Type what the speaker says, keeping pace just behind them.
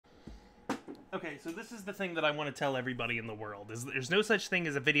Okay, so this is the thing that I want to tell everybody in the world, is there's no such thing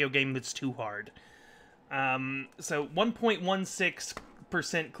as a video game that's too hard. So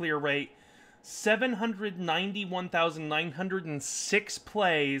 1.16% clear rate, 791,906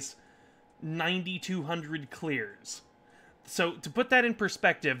 plays, 9,200 clears. So to put that in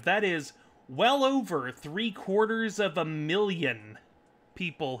perspective, that is well over 750,000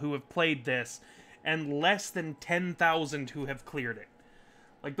 people who have played this, and less than 10,000 who have cleared it.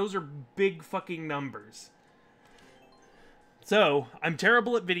 Like, those are big fucking numbers. So, I'm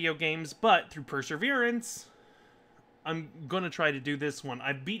terrible at video games, but through perseverance, I'm gonna try to do this one.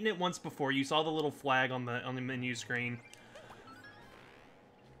 I've beaten it once before. You saw the little flag on the menu screen.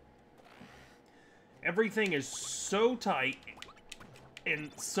 Everything is so tight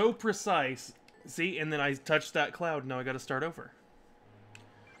and so precise. See, and then I touched that cloud. Now I gotta start over.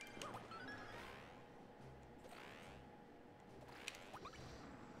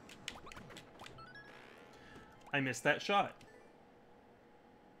 I missed that shot.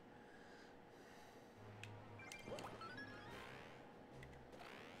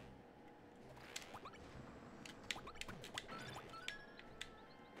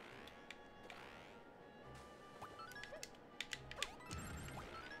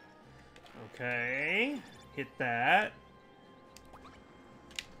 Okay, hit that.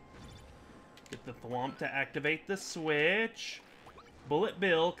 Get the thwomp to activate the switch. Bullet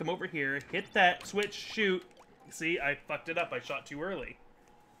Bill, come over here, hit that switch, shoot. See, I fucked it up. I shot too early.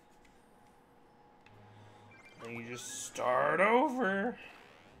 And you just start over.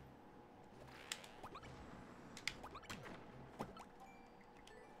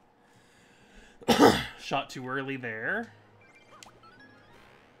 Shot too early there.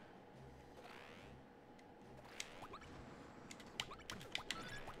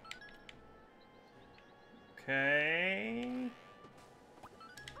 Okay.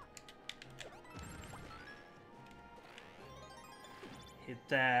 Hit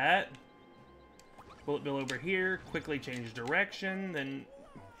that. Bullet bill over here. Quickly change direction. Then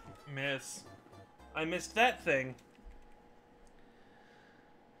miss. I missed that thing.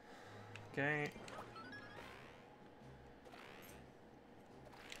 Okay.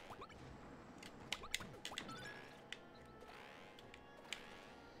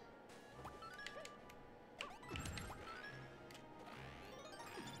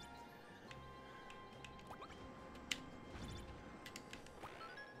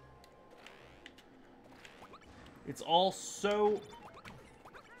 It's all so...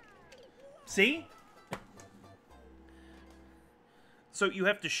 See? So you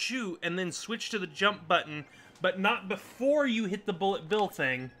have to shoot and then switch to the jump button, but not before you hit the bullet bill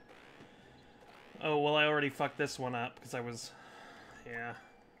thing. Oh, well, I already fucked this one up because I was... Yeah.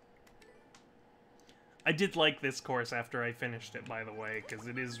 I did like this course after I finished it, by the way, because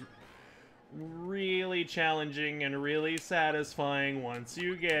it is really challenging and really satisfying once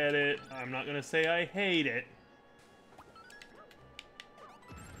you get it. I'm not going to say I hate it.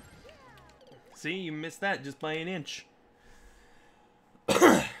 See, you missed that just by an inch.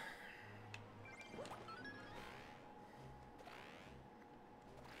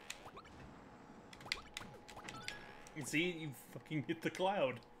 See, you fucking hit the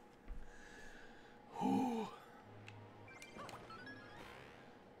cloud.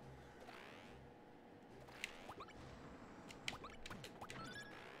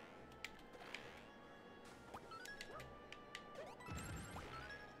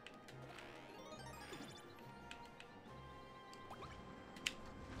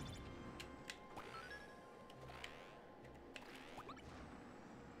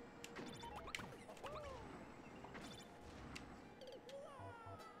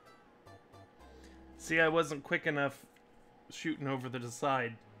 See, I wasn't quick enough shooting over the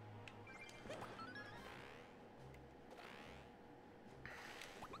side.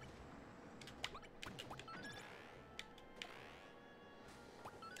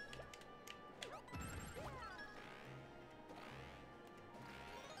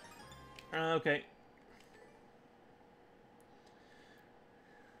 Okay.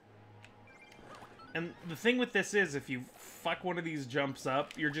 And the thing with this is, if you fuck one of these jumps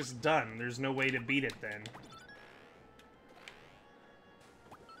up, you're just done. There's no way to beat it then.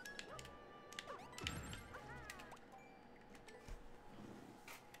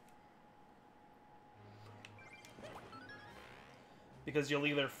 Because you'll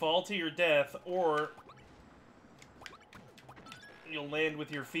either fall to your death, or you'll land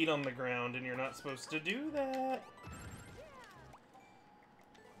with your feet on the ground, and you're not supposed to do that.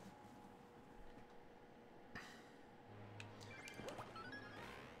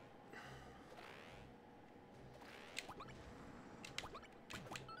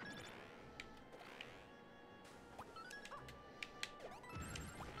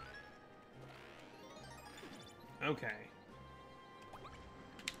 Okay.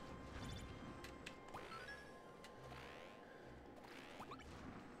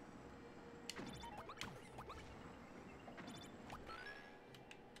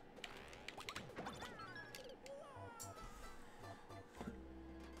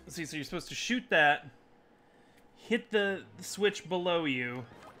 See, so you're supposed to shoot that, hit the switch below you,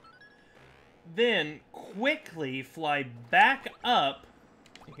 then quickly fly back up.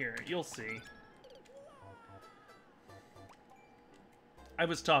 Here, you'll see. I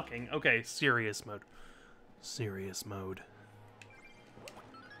was talking. Okay, serious mode. Serious mode.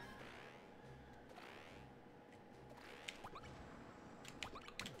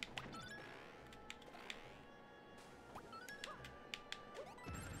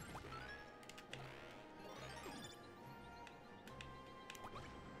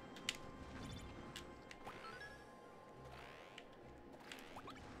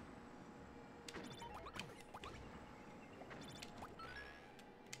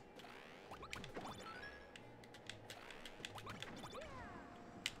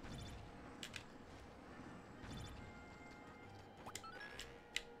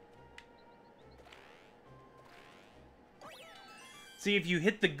 See, if you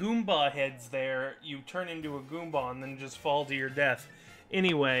hit the Goomba heads there, you turn into a Goomba and then just fall to your death.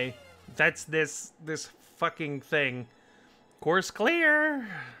 Anyway, that's this fucking thing. Course clear!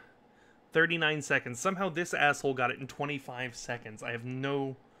 39 seconds. Somehow this asshole got it in 25 seconds. I have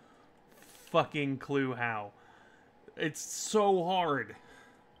no fucking clue how. It's so hard.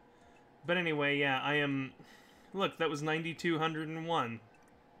 But anyway, yeah, I am... Look, that was 9,201.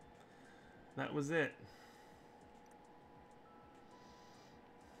 That was it.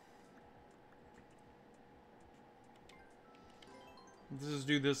 Let's just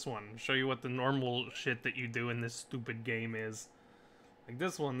do this one. Show you what the normal shit that you do in this stupid game is. Like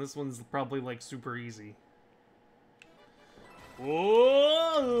this one's probably like super easy.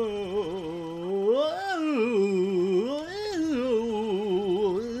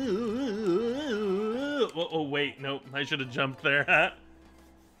 Oh wait, nope, I should have jumped there.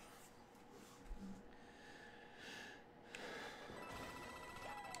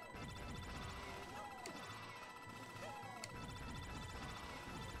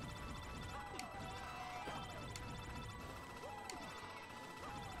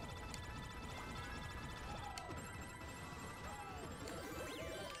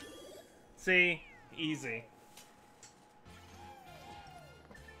 See? Easy.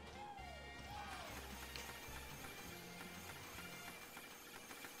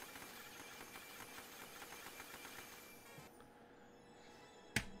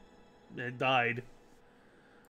 It died.